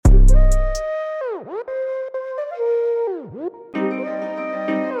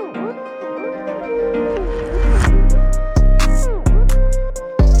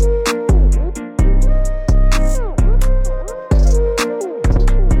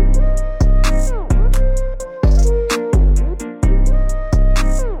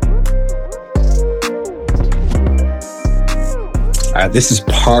This is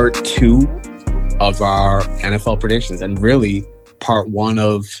part two of our NFL predictions, and really part one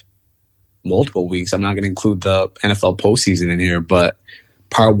of multiple weeks. I'm not going to include the NFL postseason in here, but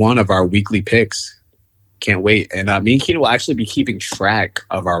part one of our weekly picks. Can't wait. And me and Keenan will actually be keeping track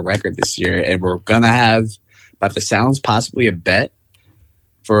of our record this year, and we're going to have, by the sounds, possibly a bet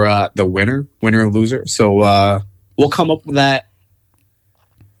for the winner and loser. So we'll come up with that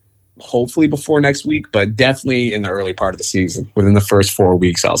hopefully before next week, but definitely in the early part of the season, within the first 4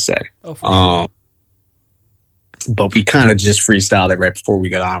 weeks, I'll say. But we kind of just freestyled it right before we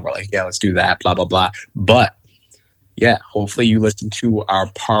got on. We're like, yeah, let's do that, blah, blah, blah. But yeah, hopefully you listened to our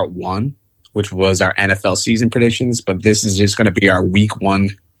part one, which was our NFL season predictions. But this is just going to be our week one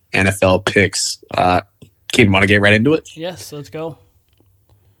NFL picks. Kid, want to get right into it? Yes, let's go.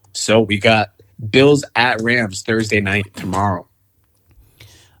 So we got Bills at Rams Thursday night tomorrow.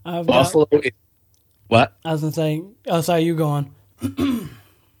 Buffalo. What? I was going to say, oh, sorry, you go on.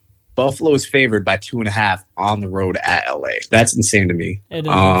 Buffalo is favored by 2.5 on the road at LA. That's insane to me. It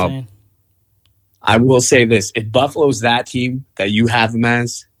is insane. I will say this. If Buffalo's that team that you have them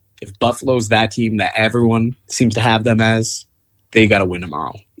as, if Buffalo's that team that everyone seems to have them as, they got to win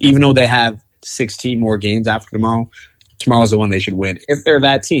tomorrow. Even though they have 16 more games after tomorrow, tomorrow's the one they should win. If they're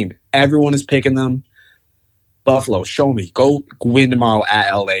that team, everyone is picking them. Buffalo, show me. Go win tomorrow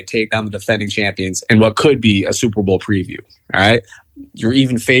at LA. Take down the defending champions and what could be a Super Bowl preview. All right? You're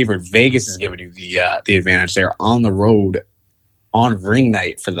even favored. Vegas is giving you the advantage there on the road on ring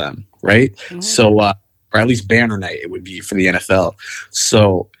night for them, right? Mm-hmm. So, or at least banner night it would be for the NFL.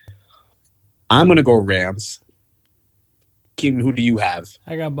 So, I'm going to go Rams. Keenan, who do you have?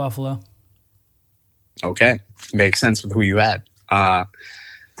 I got Buffalo. Okay. Makes sense with who you had. I'm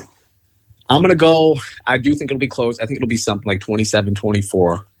going to go, I do think it'll be close. I think it'll be something like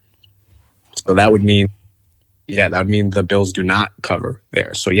 27-24. So that would mean, the Bills do not cover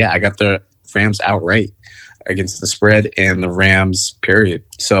there. So yeah, I got the Rams outright against the spread and the Rams, period.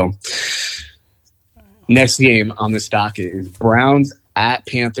 So next game on this docket is Browns at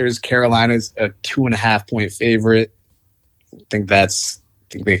Panthers. Carolina's a 2.5-point favorite. I think they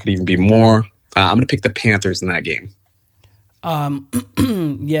could even be more. I'm going to pick the Panthers in that game.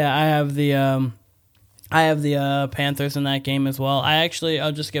 Yeah, I have the Panthers in that game as well.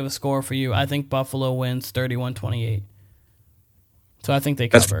 I'll just give a score for you. I think Buffalo wins 31-28. So I think they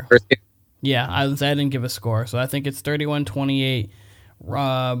cover. Yeah, I didn't give a score. So I think it's 31-28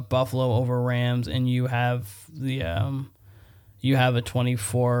 Buffalo over Rams, and you have a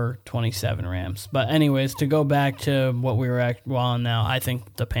 24-27 Rams. But anyways, to go back to what we were on now, I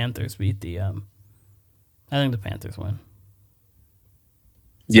think the Panthers I think the Panthers win.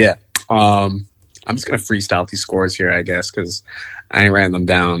 Yeah. I'm just going to freestyle these scores here, I guess, because I ain't ran them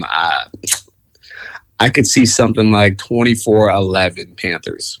down. I could see something like 24-11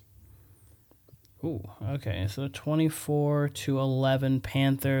 Panthers. Ooh, okay. So 24-11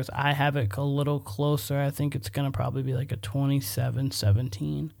 Panthers. I have it a little closer. I think it's going to probably be like a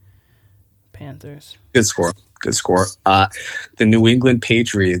 27-17 Panthers. Good score. The New England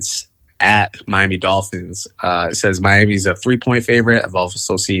Patriots at Miami Dolphins. It says Miami's a 3-point favorite. I've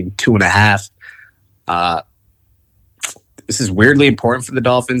also seen 2.5. This is weirdly important for the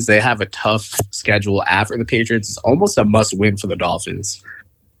Dolphins. They have a tough schedule after the Patriots. It's almost a must-win for the Dolphins.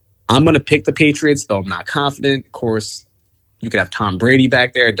 I'm going to pick the Patriots, though I'm not confident. Of course, you could have Tom Brady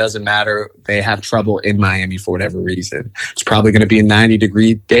back there. It doesn't matter. They have trouble in Miami for whatever reason. It's probably going to be a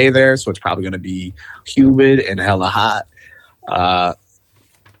 90-degree day there, so it's probably going to be humid and hella hot.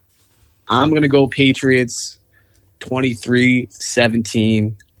 I'm going to go Patriots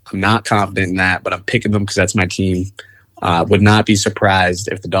 23-17. I'm not confident in that, but I'm picking them because that's my team. Would not be surprised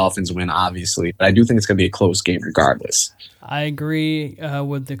if the Dolphins win, obviously. But I do think it's going to be a close game regardless. I agree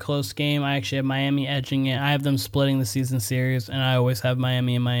with the close game. I actually have Miami edging it. I have them splitting the season series, and I always have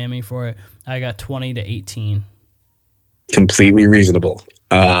Miami for it. I got 20-18. Completely reasonable.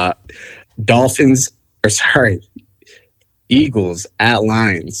 Eagles at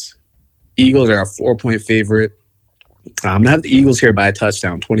Lions. Eagles are a 4-point favorite. I'm going to have the Eagles here by a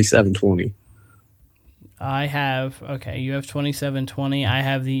touchdown, 27-20. You have 27-20. I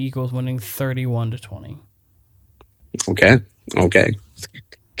have the Eagles winning 31-20. Okay.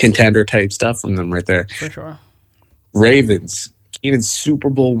 Contender type stuff from them right there. For sure. Ravens. Keenan's Super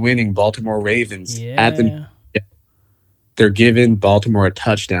Bowl winning Baltimore Ravens. Yeah. They're giving Baltimore a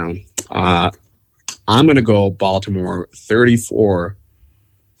touchdown. I'm going to go Baltimore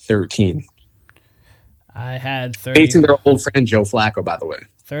 34-13. I had Facing their old friend Joe Flacco, by the way.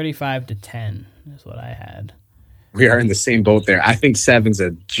 35-10 is what I had. we are in the same boat there. I think 7's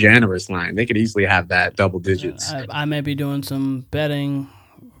a generous line. They could easily have that double digits. I may be doing some betting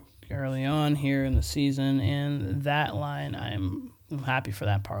early on here in the season, and that line, I'm happy for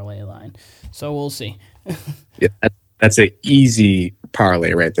that parlay line. So we'll see. Yeah, that's an easy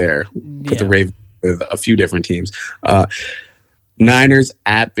parlay right there. Put the Ravens with a few different teams. Niners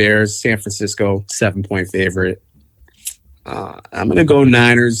at Bears, San Francisco, 7-point favorite. I'm going to go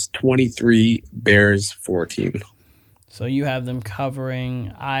Niners 23, Bears 14. So you have them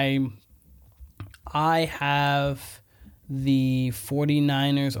covering. I have the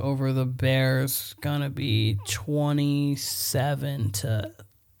 49ers over the Bears, going to be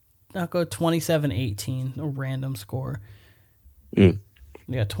 27-18, a random score. Yeah,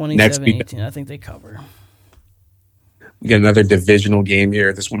 27-18. I think they cover. We got another divisional game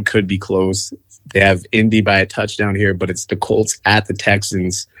here. This one could be close. They have Indy by a touchdown here, but it's the Colts at the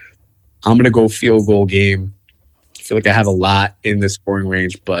Texans. I'm going to go field goal game. I feel like I have a lot in the scoring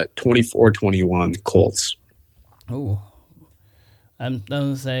range, but 24-21 Colts. Oh, I'm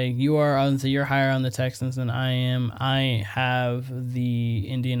going to say you're higher on the Texans than I am. I have the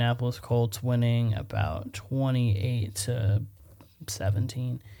Indianapolis Colts winning about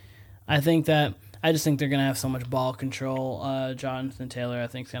 28-17. I just think they're going to have so much ball control. Jonathan Taylor, I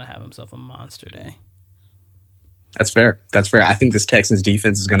think, is going to have himself a monster day. That's fair. I think this Texans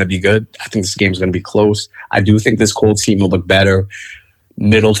defense is going to be good. I think this game is going to be close. I do think this Colts team will look better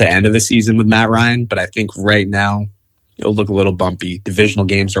middle to end of the season with Matt Ryan, but I think right now it'll look a little bumpy. Divisional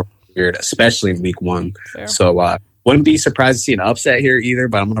games are weird, especially in week 1. Fair. So wouldn't be surprised to see an upset here either,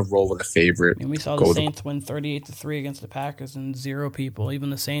 but I'm going to roll with a favorite. And we saw the Saints win 38-3 against the Packers, and 0 people, even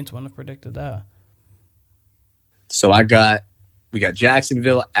the Saints, wouldn't have predicted that. So we got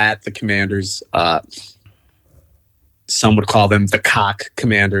Jacksonville at the Commanders. Some would call them the Cock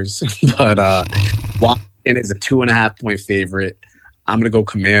Commanders, but Washington is a 2.5-point favorite. I'm going to go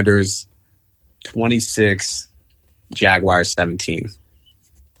Commanders 26, Jaguars 17.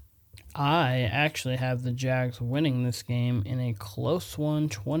 I actually have the Jags winning this game in a close one,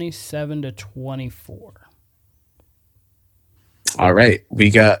 27-24. All right. We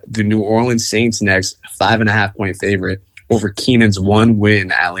got the New Orleans Saints next, 5.5-point favorite over Keenan's 1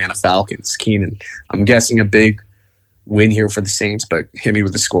 win Atlanta Falcons. Keenan, I'm guessing a big win here for the Saints, but hit me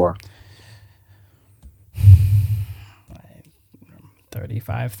with the score.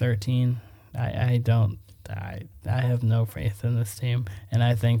 35-13. I have no faith in this team, and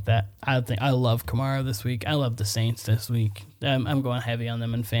I love Kamara this week. I love the Saints this week. I'm going heavy on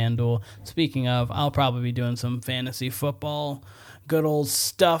them in FanDuel. Speaking of, I'll probably be doing some fantasy football, good old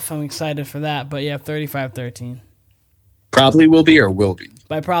stuff. I'm excited for that. But yeah, 35-13. Probably will be or will be?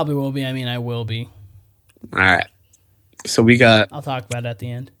 By probably will be, I mean I will be. All right. So I'll talk about it at the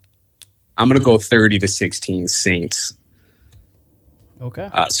end. I'm going to go 30-16 Saints. Okay.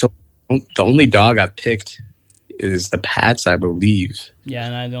 So the only dog I've picked is the Pats, I believe. Yeah,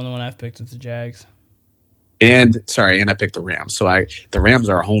 and the only one I've picked is the Jags. And I picked the Rams. So the Rams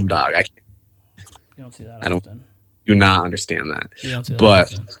are a home dog. You don't see that often. Do not understand that. You don't see that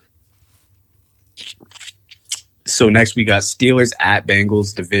but often. So next we got Steelers at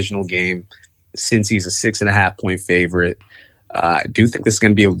Bengals divisional game. Cincy's a 6.5-point favorite. I do think this is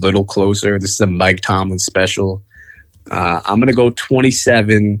going to be a little closer. This is a Mike Tomlin special. I'm going to go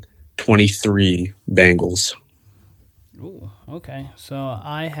 27-23 Bengals. Ooh, okay. So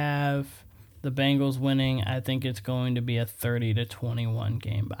I have the Bengals winning. I think it's going to be a 30-21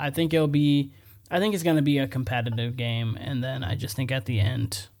 game. But I think it's going to be a competitive game, and then I just think at the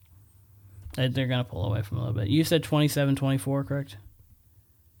end they're going to pull away from a little bit. You said 27-24, correct?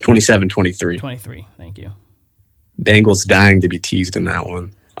 27-23. 23, thank you. Bengals dying to be teased in that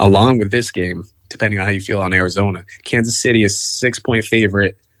one. Along with this game, depending on how you feel on Arizona, Kansas City is 6-point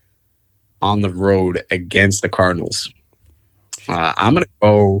favorite on the road against the Cardinals. I'm going to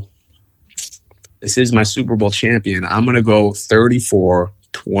go, this is my Super Bowl champion, I'm going to go 34-24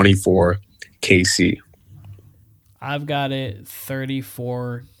 KC. I've got it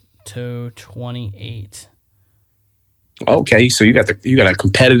 34-28. Okay, so you got a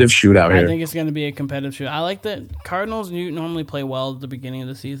competitive shootout here. I think it's going to be a competitive shootout. I like that Cardinals normally play well at the beginning of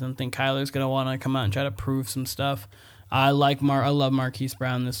the season. I think Kyler's going to want to come out and try to prove some stuff. I love Marquise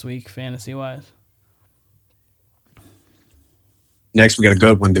Brown this week, fantasy-wise. Next, we got a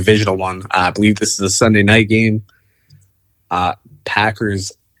good one, divisional one. I believe this is a Sunday night game.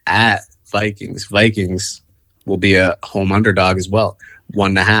 Packers at Vikings. Vikings will be a home underdog as well.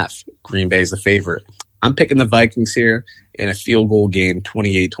 1.5. Green Bay is the favorite. I'm picking the Vikings here in a field goal game,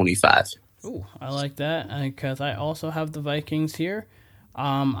 28-25. Ooh, I like that because I also have the Vikings here.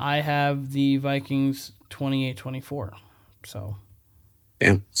 I have the Vikings 28-24. So,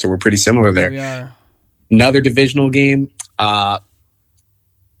 yeah, so we're pretty similar there. We are. Another divisional game.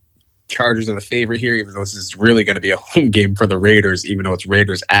 Chargers are the favorite here, even though this is really going to be a home game for the Raiders, even though it's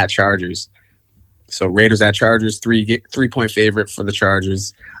Raiders at Chargers. So Raiders at Chargers, 3-point favorite for the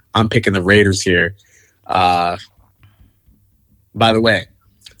Chargers. I'm picking the Raiders here. By the way,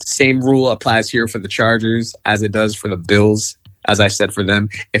 same rule applies here for the Chargers as it does for the Bills. As I said for them,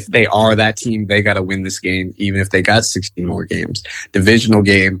 if they are that team, they got to win this game, even if they got 16 more games. Divisional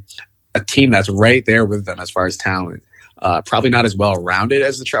game, a team that's right there with them as far as talent. Probably not as well-rounded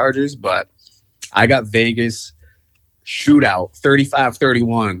as the Chargers, but I got Vegas shootout,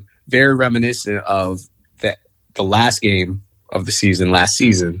 35-31, very reminiscent of the last game of the season, last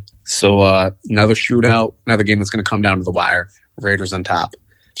season. So another shootout, another game that's going to come down to the wire. Raiders on top.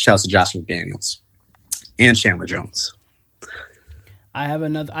 Shouts to Josh McDaniels and Chandler Jones. I have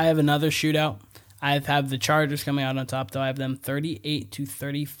another shootout. I have the Chargers coming out on top, though. I have them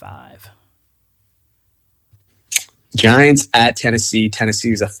 38-35. Giants at Tennessee.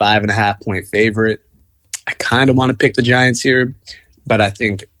 Tennessee is a 5.5-point favorite. I kind of want to pick the Giants here, but I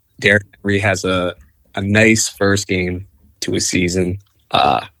think Derrick Henry has a nice first game to his season.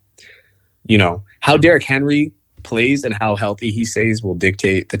 You know, how Derrick Henry plays and how healthy he stays will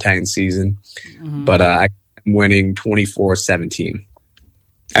dictate the Titans season. Mm-hmm. But I'm winning 24-17.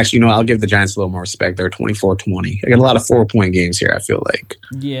 Actually, you know, I'll give the Giants a little more respect. They're 24-20. I got a lot of 4-point games here, I feel like.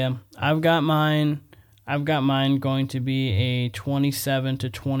 Yeah, I've got mine going to be a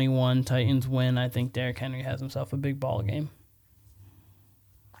 27-21 Titans win. I think Derrick Henry has himself a big ball game.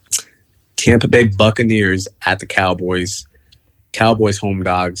 Tampa Bay Buccaneers at the Cowboys. Cowboys home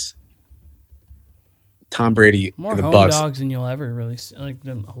dogs. Tom Brady more and the home Bucs. Dogs than you'll ever really see. Like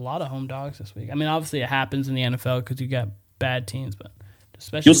a lot of home dogs this week. I mean, obviously it happens in the NFL because you got bad teams, but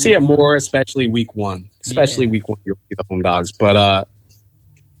especially you'll see it more, especially week one. Especially week one, you'll see the home dogs. But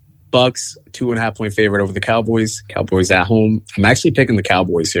Bucks 2.5-point favorite over the Cowboys. Cowboys at home. I'm actually picking the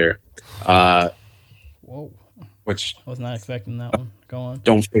Cowboys here. Whoa! Which I was not expecting that one. Go on.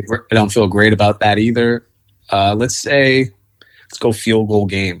 I don't feel great about that either. Let's go field goal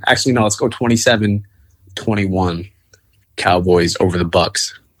game. Actually, no. Let's go 27-21 Cowboys over the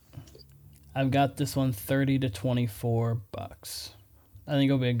Bucks. I've got this one 30-24 Bucks. I think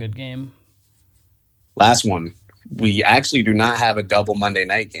it'll be a good game. Last one. We actually do not have a double Monday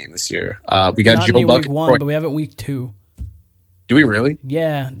night game this year. We got not Joe Buck. Week 1, but we have it week 2. Do we really?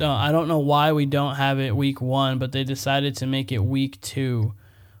 Yeah. No, I don't know why we don't have it week 1, but they decided to make it week 2.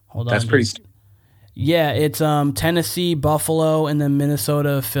 Hold on. That's pretty. Yeah, it's Tennessee, Buffalo, and then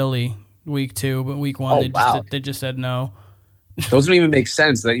Minnesota, Philly, week 2. But week 1, they just said no. Those don't even make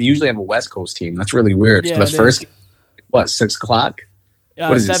sense. They usually have a West Coast team. That's really weird. Yeah, the first, 6 o'clock?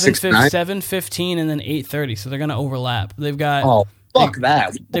 What is it, 7:15 and then 8:30. So they're going to overlap. They've got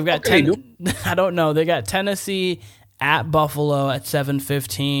that. They've got I don't know. They got Tennessee at Buffalo at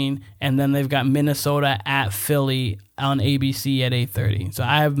 7:15, and then they've got Minnesota at Philly on ABC at 8:30. So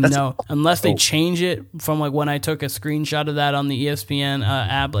I have unless they change it from like when I took a screenshot of that on the ESPN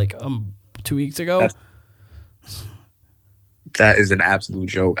app like 2 weeks ago. That is an absolute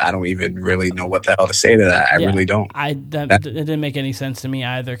joke. I don't even really know what the hell to say to that. I really don't. It didn't make any sense to me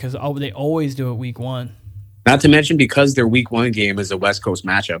either because they always do it week 1. Not to mention because their week 1 game is a West Coast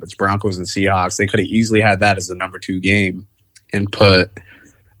matchup. It's Broncos and Seahawks. They could have easily had that as the number 2 game and put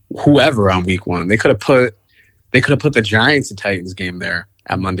whoever on week 1. They could have put the Giants and Titans game there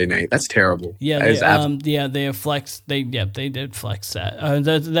at Monday night. That's terrible. Yeah, they have flexed. They did flex that.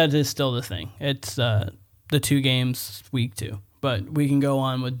 That is still the thing. It's the 2 games week 2, but we can go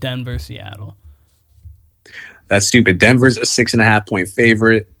on with Denver, Seattle. That's stupid. Denver's a 6.5-point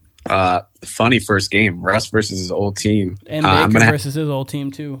favorite. Funny first game. Russ versus his old team. And Baker versus his old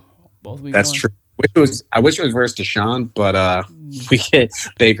team too. Both week That's 1. true. I wish it was versus Deshaun, but we get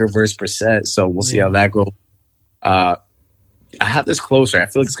Baker versus Brissett, so we'll see how that goes. I have this closer. I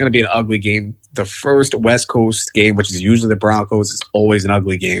feel like it's going to be an ugly game. The first West Coast game, which is usually the Broncos, is always an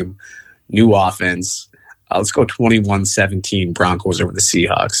ugly game. New offense. Let's go 21-17 Broncos over the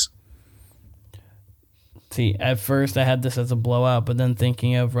Seahawks. See, at first I had this as a blowout, but then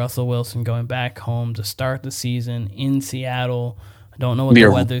thinking of Russell Wilson going back home to start the season in Seattle, I don't know what the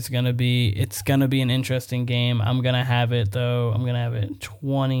weather's going to be. It's going to be an interesting game. I'm going to have it, though. I'm going to have it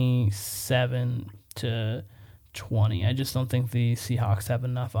 27-20. I just don't think the Seahawks have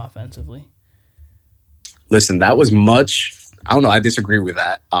enough offensively. Listen, that was much. I don't know. I disagree with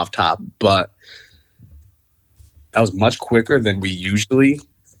that off top, but that was much quicker than we usually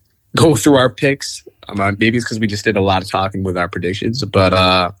go through our picks. Maybe it's because we just did a lot of talking with our predictions,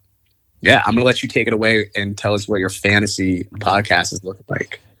 but Yeah, I'm going to let you take it away and tell us what your fantasy podcast is looking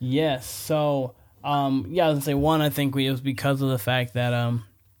like. Yes. So, I was going to say, one, I think it was because of the fact that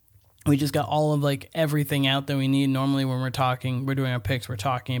we just got all of, like, everything out that we need. Normally when we're doing our picks, we're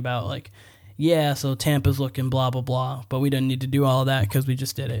talking about, like, yeah, so Tampa's looking blah, blah, blah. But we didn't need to do all of that because we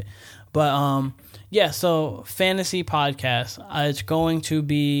just did it. But, so fantasy podcast. It's going to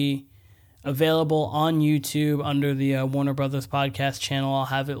be available on YouTube under the Warner Brothers Podcast channel. I'll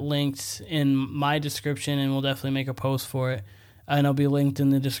have it linked in my description, and we'll definitely make a post for it. And it'll be linked in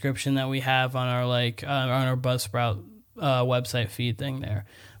the description that we have on our on our Buzzsprout website feed thing there.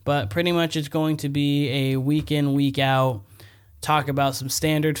 But pretty much it's going to be a week in, week out, talk about some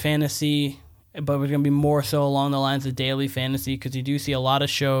standard fantasy, but we're going to be more so along the lines of daily fantasy, because you do see a lot of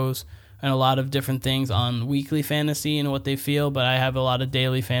shows and a lot of different things on weekly fantasy and what they feel, but I have a lot of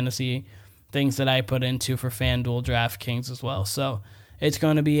daily fantasy things that I put into for FanDuel, DraftKings as well. So it's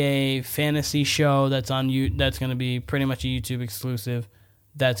going to be a fantasy show that's that's going to be pretty much a YouTube exclusive.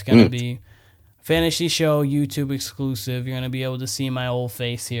 That's going to be fantasy show YouTube exclusive. You're going to be able to see my old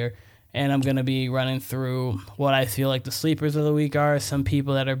face here, and I'm going to be running through what I feel like the sleepers of the week are, some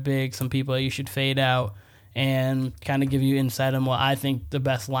people that are big, some people that you should fade out, and kind of give you insight on what I think the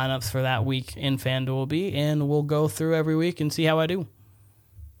best lineups for that week in FanDuel will be, and we'll go through every week and see how I do.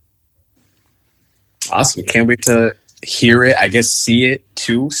 Awesome. Can't wait to hear it. I guess see it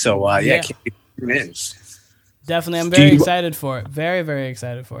too. So, can't wait to tune in. Definitely. I'm very excited for it. Very, very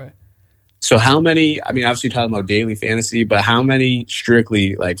excited for it. So how many, obviously you're talking about daily fantasy, but how many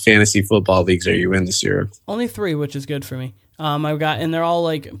strictly like fantasy football leagues are you in this year? Only 3, which is good for me. I've got, and they're all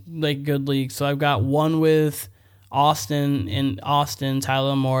like good leagues. So I've got one with Austin,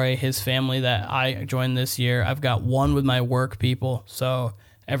 Tyler Morey, his family that I joined this year. I've got one with my work people. So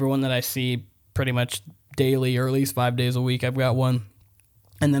everyone that I see pretty much daily, or at least 5 days a week, I've got one.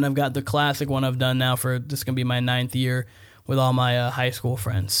 And then I've got the classic one I've done now for, this is going to be my 9th year with all my high school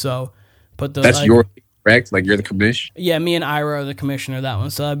friends. So that's your correct? Like you're the commissioner? Yeah, me and Ira are the commissioner of that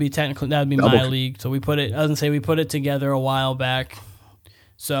one. So that'd be my league. So we put it together a while back.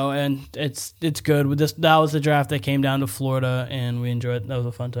 So, and it's good. With this, that was the draft that came down to Florida, and we enjoyed it. That was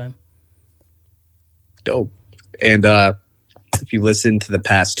a fun time. Dope. And if you listen to the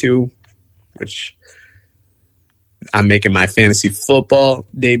past 2, which I'm making my fantasy football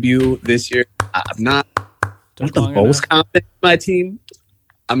debut this year, I'm not the most confident in my team.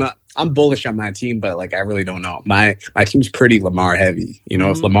 I'm bullish on my team, but like I really don't know. My team's pretty Lamar heavy. You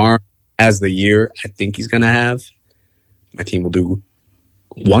know, if Lamar has the year I think he's gonna have, my team will do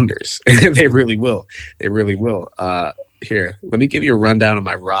wonders. They really will. They really will. Here, let me give you a rundown of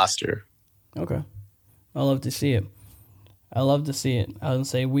my roster. Okay. I love to see it. I would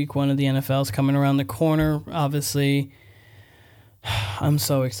say week 1 of the NFL is coming around the corner. Obviously, I'm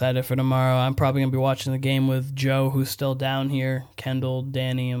so excited for tomorrow. I'm probably going to be watching the game with Joe, who's still down here. Kendall,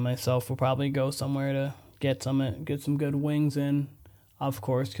 Danny, and myself will probably go somewhere to get some good wings in, of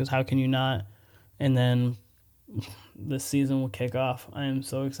course, because how can you not? And then the season will kick off. I am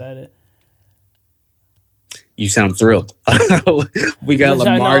so excited. You sound thrilled. We got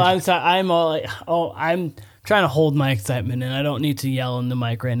Lamar. No, I'm trying to hold my excitement, and I don't need to yell in the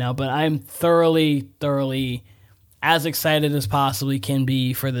mic right now, but I'm thoroughly as excited as possibly can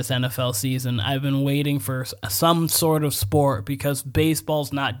be for this NFL season. I've been waiting for some sort of sport because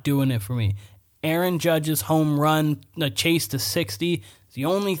baseball's not doing it for me. Aaron Judge's home run, the chase to 60, is the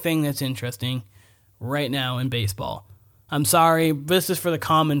only thing that's interesting right now in baseball. I'm sorry, this is for the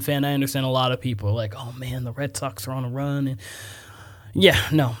common fan. I understand a lot of people are like, oh man, the Red Sox are on a run. And yeah,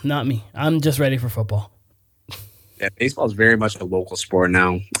 no, not me. I'm just ready for football. Yeah, baseball is very much a local sport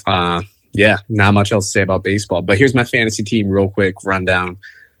now. Not much else to say about baseball. But here's my fantasy team real quick rundown.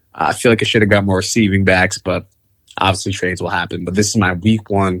 I feel like I should have got more receiving backs, but obviously trades will happen. But this is my week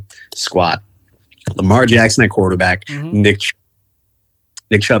 1 squad. Lamar Jackson at quarterback. Nick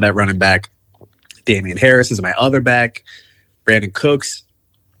Chubb at running back. Damian Harris is my other back. Brandon Cooks.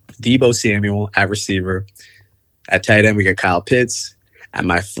 Deebo Samuel at receiver. At tight end, we got Kyle Pitts. At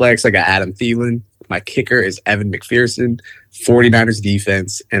my flex, I got Adam Thielen. My kicker is Evan McPherson, 49ers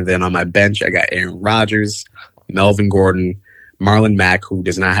defense. And then on my bench, I got Aaron Rodgers, Melvin Gordon, Marlon Mack, who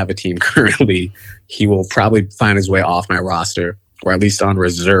does not have a team currently. He will probably find his way off my roster, or at least on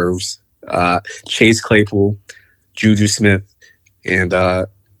reserves. Chase Claypool, Juju Smith, and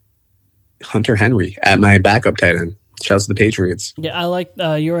Hunter Henry at my backup tight end. Shouts to the Patriots. Yeah, I like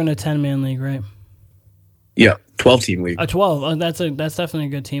you're in a 10-man league, right? Yeah, 12-team league. A 12. That's definitely a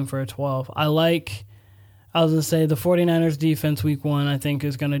good team for a 12. I was going to say the 49ers defense week 1, I think,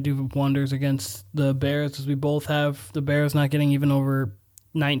 is going to do wonders against the Bears, because we both have the Bears not getting even over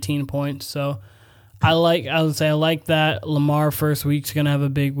 19 points. So I would say I like that. Lamar first week's going to have a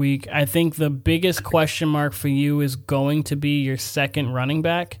big week. I think the biggest question mark for you is going to be your second running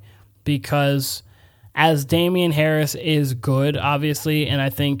back, because as Damian Harris is good, obviously, and I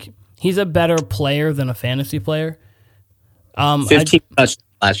think he's a better player than a fantasy player. 15 touchdowns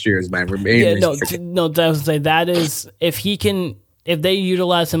last year is my remaining. Yeah, no, I was say that is if they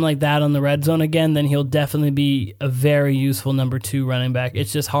utilize him like that on the red zone again, then he'll definitely be a very useful number 2 running back.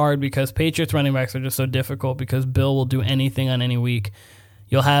 It's just hard because Patriots running backs are just so difficult because Bill will do anything on any week.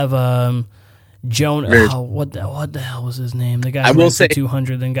 You'll have Joan. What the hell was his name? The guy who ran for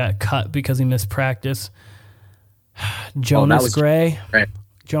 200 and got cut because he missed practice. Jonas Gray. Right.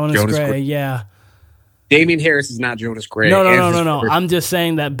 Jonas Gray. Yeah. Damian Harris is not Jonas Gray. No. I'm just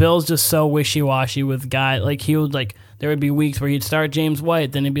saying that Bill's just so wishy-washy with guys. Like, he would, like, there would be weeks where he'd start James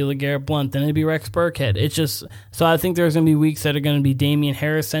White, then it'd be LeGarrette Blount, then it'd be Rex Burkhead. It's just, so I think there's going to be weeks that are going to be Damian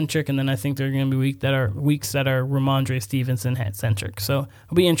Harris-centric, and then I think there are going to be weeks that are Ramondre Stevenson-centric. So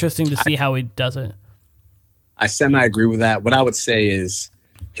it'll be interesting to see how he does it. I semi-agree with that. What I would say is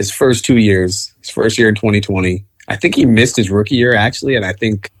his first 2 years, his first year in 2020, I think he missed his rookie year, actually, and I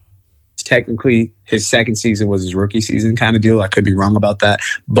think technically his second season was his rookie season kind of deal. I could be wrong about that.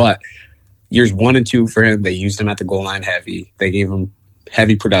 But years 1 and 2 for him, they used him at the goal line heavy. They gave him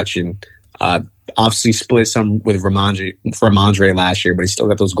heavy production. Obviously split some with Ramondre last year, but he still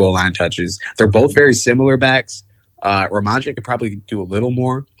got those goal line touches. They're both very similar backs. Ramondre could probably do a little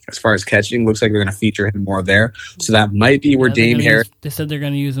more as far as catching. Looks like they're going to feature him more there. So that might be where Dame Harris... They said they're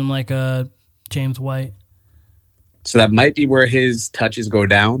going to use him like James White. So that might be where his touches go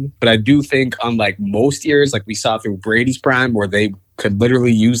down. But I do think, unlike most years, like we saw through Brady's prime, where they could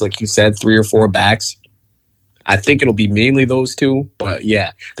literally use, like you said, 3 or 4 backs, I think it'll be mainly those 2. But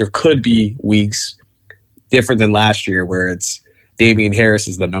yeah, there could be weeks different than last year where it's Damian Harris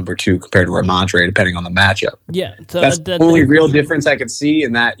is the number 2 compared to Ramondre, depending on the matchup. Yeah. So that's the only real difference I could see.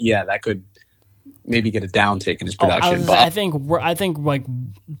 And that could maybe get a downtick in his production. I think like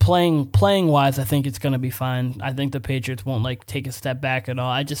playing wise, I think it's going to be fine. I think the Patriots won't like take a step back at all.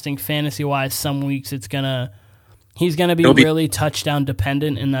 I just think fantasy wise, some weeks he's going to be really touchdown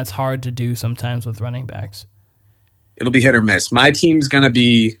dependent, and that's hard to do sometimes with running backs. It'll be hit or miss. My team's going to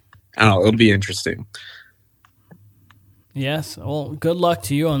be, I don't know, it'll be interesting. Yes. Well, good luck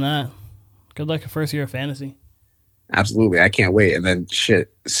to you on that. Good luck at first year of fantasy. Absolutely. I can't wait. And then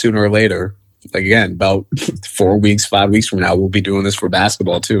sooner or later, again, about 4 weeks, 5 weeks from now, we'll be doing this for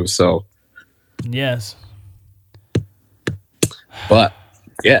basketball too. So, yes. But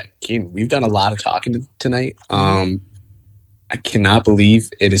yeah, Keen, we've done a lot of talking tonight. I cannot believe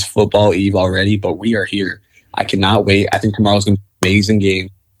it is football eve already, but we are here. I cannot wait. I think tomorrow's going to be an amazing game.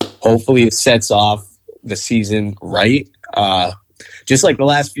 Hopefully, it sets off the season right. Just like the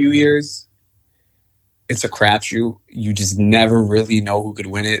last few years, it's a crapshoot. You just never really know who could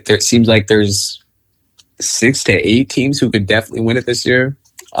win it. It seems like there's 6 to 8 teams who could definitely win it this year.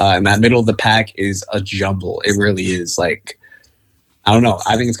 And that middle of the pack is a jumble. It really is. Like, I don't know.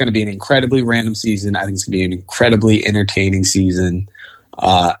 I think it's going to be an incredibly random season. I think it's going to be an incredibly entertaining season.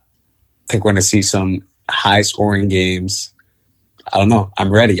 I think we're going to see some high-scoring games. I don't know.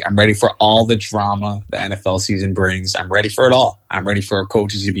 I'm ready. I'm ready for all the drama the NFL season brings. I'm ready for it all. I'm ready for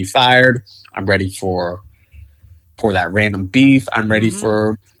coaches to be fired. I'm ready for that random beef. I'm ready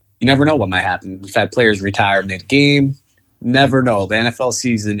for, you never know what might happen. We've had players retire mid-game. Never know. The NFL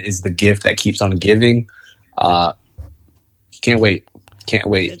season is the gift that keeps on giving. Can't wait. Can't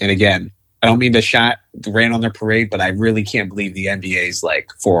wait. And again, I don't mean to rain on their parade, but I really can't believe the NBA is like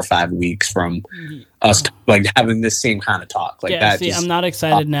 4 or 5 weeks from us like having this same kind of talk. Like that. See, I'm not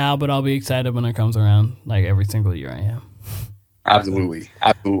excited now, but I'll be excited when it comes around. Like every single year I am. Absolutely.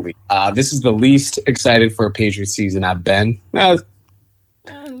 This is the least excited for a Patriots season I've been.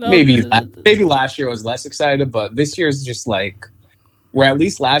 Maybe last year I was less excited, but this year is just like, where at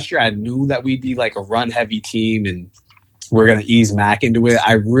least last year I knew that we'd be like a run-heavy team and we're going to ease Mac into it.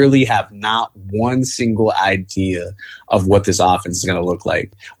 I really have not one single idea of what this offense is going to look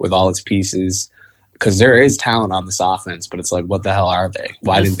like with all its pieces, because there is talent on this offense, but it's like, what the hell are they?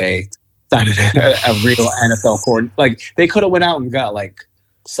 Why didn't they sign a real NFL coordinator? Like, they could have went out and got like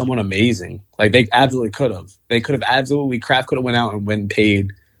someone amazing. Like, they absolutely could have. Kraft could have went out and went and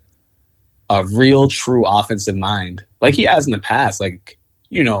paid a real, true offensive mind, like he has in the past. Like,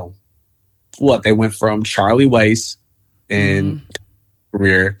 you know, they went from Charlie Weiss in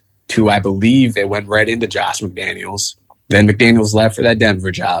career to, I believe, they went right into Josh McDaniels. Then McDaniels left for that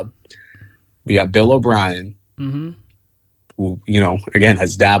Denver job. We got Bill O'Brien, who, you know, again,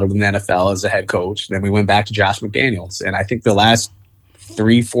 has dabbled in the NFL as a head coach. Then we went back to Josh McDaniels. And I think the last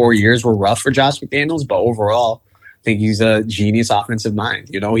 3-4 years were rough for Josh McDaniels, but overall, I think he's a genius offensive mind.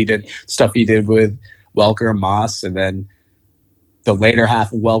 You know, he did stuff he did with Welker and Moss, and then the later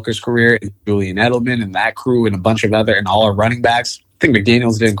half of Welker's career, and Julian Edelman and that crew and a bunch of other, and all our running backs. I think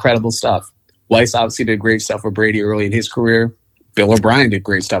McDaniels did incredible stuff. Weiss obviously did great stuff with Brady early in his career. Bill O'Brien did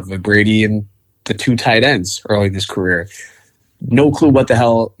great stuff with Brady and the 2 tight ends early in his career. No clue what the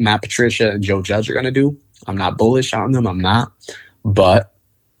hell Matt Patricia and Joe Judge are going to do. I'm not bullish on them. I'm not. But,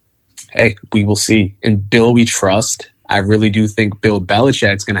 hey, we will see. And Bill, we trust. I really do think Bill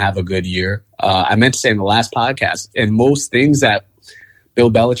Belichick's going to have a good year. I meant to say in the last podcast, and most things that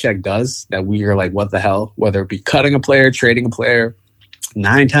Bill Belichick does that we are like, what the hell? Whether it be cutting a player, trading a player,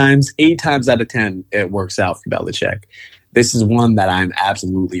 8 times out of 10, it works out for Belichick. This is one that I'm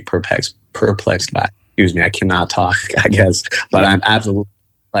absolutely perplexed by. Excuse me, I cannot talk, I guess, but I'm absolutely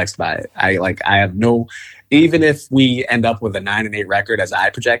perplexed by it. I have no, even if we end up with a 9-8 record as I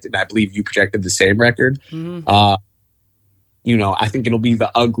projected, and I believe you projected the same record, you know, I think it'll be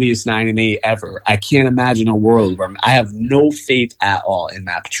the ugliest 9-8 ever. I can't imagine a world where I have no faith at all in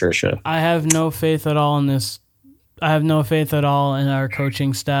Matt Patricia. I have no faith at all in this. I have no faith at all in our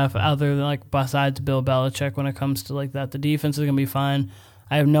coaching staff, other than like besides Bill Belichick when it comes to like that. The defense is gonna be fine.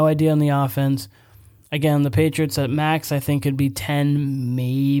 I have no idea on the offense. Again, the Patriots at max, I think could be 10,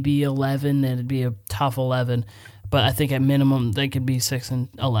 maybe 11. It'd be a tough 11, but I think at minimum they could be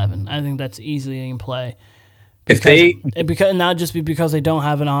 6-11. I think that's easily in play. Because not just because they don't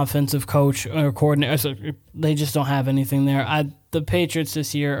have an offensive coach or coordinator, so they just don't have anything there. The Patriots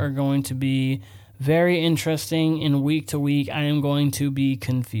this year are going to be very interesting in week to week. I am going to be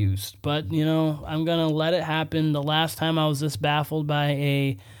confused, but you know, I'm gonna let it happen. The last time I was this baffled by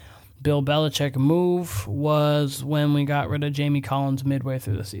a Bill Belichick move was when we got rid of Jamie Collins midway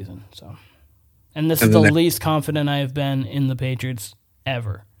through the season. So, and this is the least confident I have been in the Patriots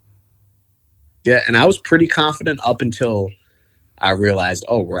ever. Yeah, and I was pretty confident up until I realized,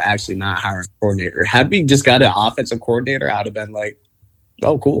 oh, we're actually not hiring a coordinator. Had we just got an offensive coordinator, I'd have been like,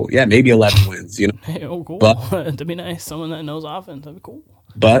 oh, cool. Yeah, maybe 11 wins, you know? Hey, oh, cool. But, that'd be nice. Someone that knows offense. That'd be cool.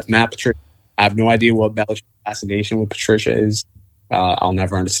 But Matt Patricia, I have no idea what Belichick's fascination with Patricia is. I'll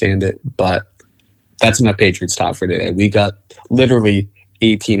never understand it. But that's enough Patriots talk for today. We got literally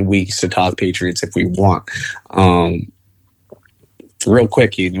 18 weeks to talk Patriots if we want. Real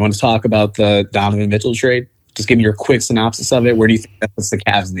quick, Ian, you want to talk about the Donovan Mitchell trade? Just give me your quick synopsis of it. Where do you think that puts the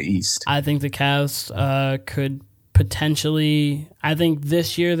Cavs in the East? I think the Cavs could potentially, I think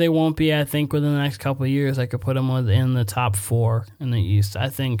this year they won't be. I think within the next couple of years, I could put them within the top 4 in the East. I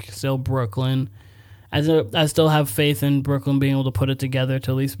think still Brooklyn. I still have faith in Brooklyn being able to put it together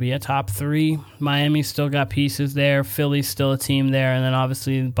to at least be a top 3. Miami's still got pieces there. Philly's still a team there. And then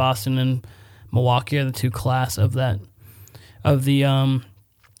obviously Boston and Milwaukee are the 2 class of the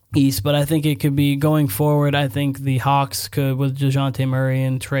East. But I think it could be going forward. I think the Hawks could, with DeJounte Murray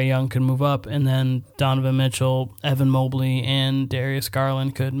and Trae Young, could move up. And then Donovan Mitchell, Evan Mobley, and Darius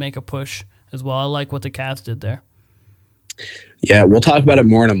Garland could make a push as well. I like what the Cavs did there. Yeah, we'll talk about it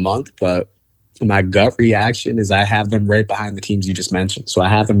more in a month, but my gut reaction is I have them right behind the teams you just mentioned. So I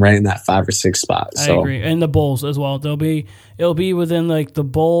have them right in that 5 or 6 spot. I agree. And the Bulls as well. It'll be within like the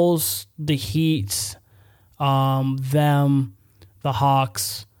Bulls, the Heat, them, the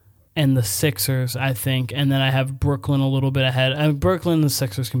Hawks, and the Sixers, I think. And then I have Brooklyn a little bit ahead. Brooklyn and the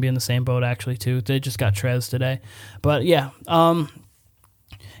Sixers can be in the same boat actually too. They just got Trez today. But yeah. I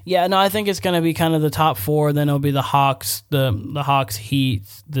think it's going to be kind of the top 4. Then it'll be the Hawks, the Hawks, Heat,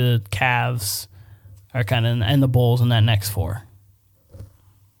 the Cavs, are kind of, and the Bulls in that next 4.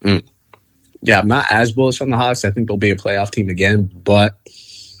 Yeah, I'm not as bullish on the Hawks. I think they'll be a playoff team again, but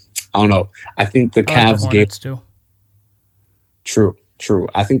I don't know. I think the Cavs gave too. True.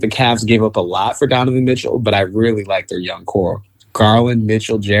 I think the Cavs gave up a lot for Donovan Mitchell, but I really like their young core: Garland,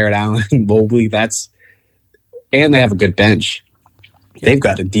 Mitchell, Jared Allen, Mobley. And they have a good bench. They've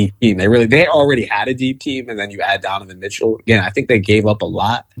got a deep team. They already had a deep team, and then you add Donovan Mitchell. Again, I think they gave up a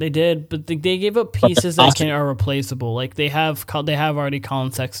lot. They did, but they gave up pieces that are replaceable. Like they have already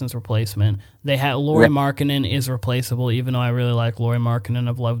Colin Sexton's replacement. They had Lauri Markkanen is replaceable, even though I really like Lauri Markkanen.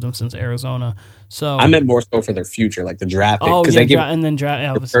 I've loved him since Arizona. So I meant more so for their future, like the draft. Oh yeah,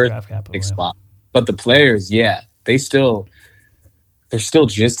 draft capital. Spot. But the players, they're still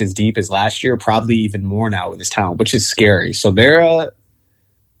just as deep as last year, probably even more now with this talent, which is scary. So they're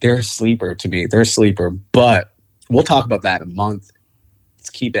a sleeper to me. They're a sleeper, but we'll talk about that in a month. Let's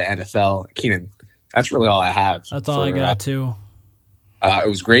keep it NFL. Keenan, that's really all I have. That's all I got too. It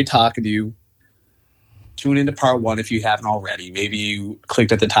was great talking to you. tune into part 1 if you haven't already. Maybe you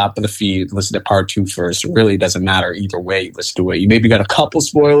clicked at the top of the feed, listen to part 2 first. It really doesn't matter either way. Listen to it. You maybe got a couple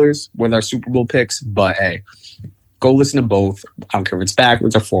spoilers with our Super Bowl picks, but hey, go listen to both. I don't care if it's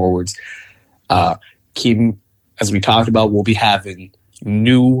backwards or forwards. Keaton, as we talked about, we'll be having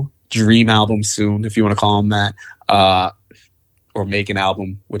new Dream albums soon, if you want to call them that, or make an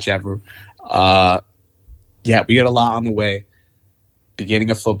album, whichever. Yeah, we got a lot on the way.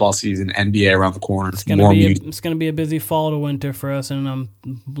 Beginning of football season, NBA around the corner. It's gonna be a busy fall to winter for us, and I'm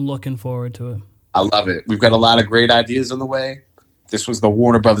looking forward to it. I love it. We've got a lot of great ideas on the way. This was the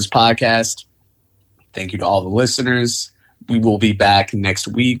Warner Brothers podcast. Thank you to all the listeners. We will be back next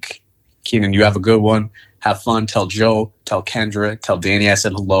week. Keenan, you have a good one. Have fun. Tell Joe, tell Kendra, tell Danny I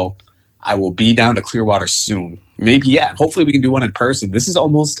said hello. I will be down to Clearwater soon. Maybe, yeah. Hopefully we can do one in person. This is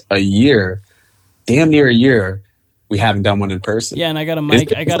almost a year, damn near a year. We haven't done one in person. Yeah, and I got a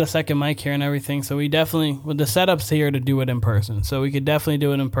mic. I got a second mic here and everything. So we definitely, with the setups here to do it in person. So we could definitely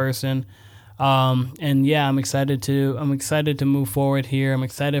do it in person. And yeah, I'm excited to move forward here. I'm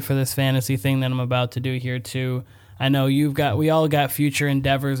excited for this fantasy thing that I'm about to do here too. I know we all got future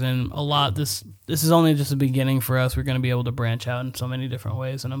endeavors and a lot. This is only just the beginning for us. We're going to be able to branch out in so many different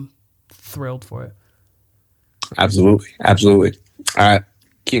ways, and I'm thrilled for it. Absolutely. All right,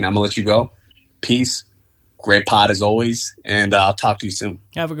 Keenan, I'm gonna let you go. Peace. Great pod as always, and I'll talk to you soon.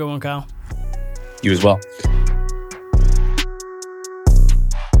 Have a good one, Kyle. You as well.